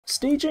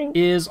Staging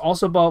is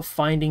also about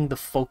finding the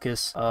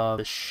focus of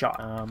the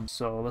shot.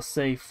 So let's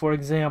say, for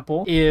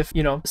example, if,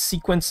 you know, the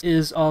sequence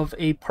is of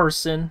a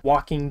person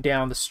walking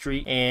down the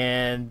street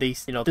and they,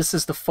 you know, this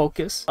is the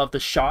focus of the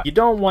shot. You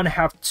don't want to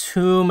have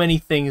too many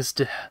things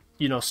to,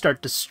 you know,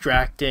 start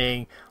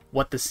distracting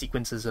what the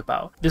sequence is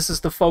about. This is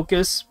the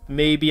focus.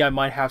 Maybe I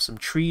might have some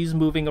trees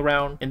moving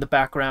around in the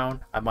background.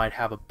 I might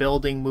have a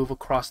building move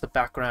across the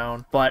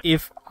background. But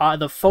if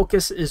the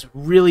focus is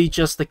really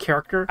just the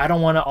character, I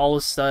don't want to all of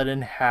a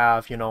sudden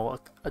have, you know,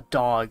 a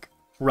dog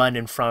run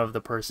in front of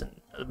the person.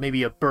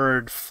 Maybe a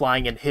bird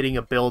flying and hitting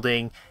a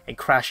building and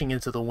crashing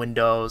into the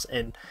windows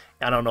and,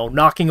 I don't know,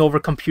 knocking over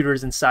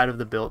computers inside of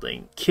the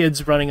building.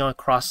 Kids running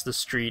across the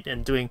street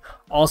and doing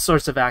all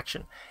sorts of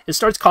action. It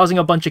starts causing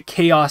a bunch of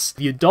chaos.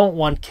 You don't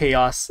want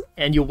chaos,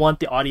 and you want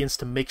the audience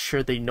to make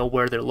sure they know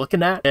where they're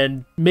looking at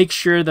and make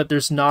sure that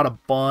there's not a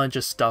bunch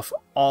of stuff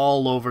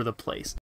all over the place.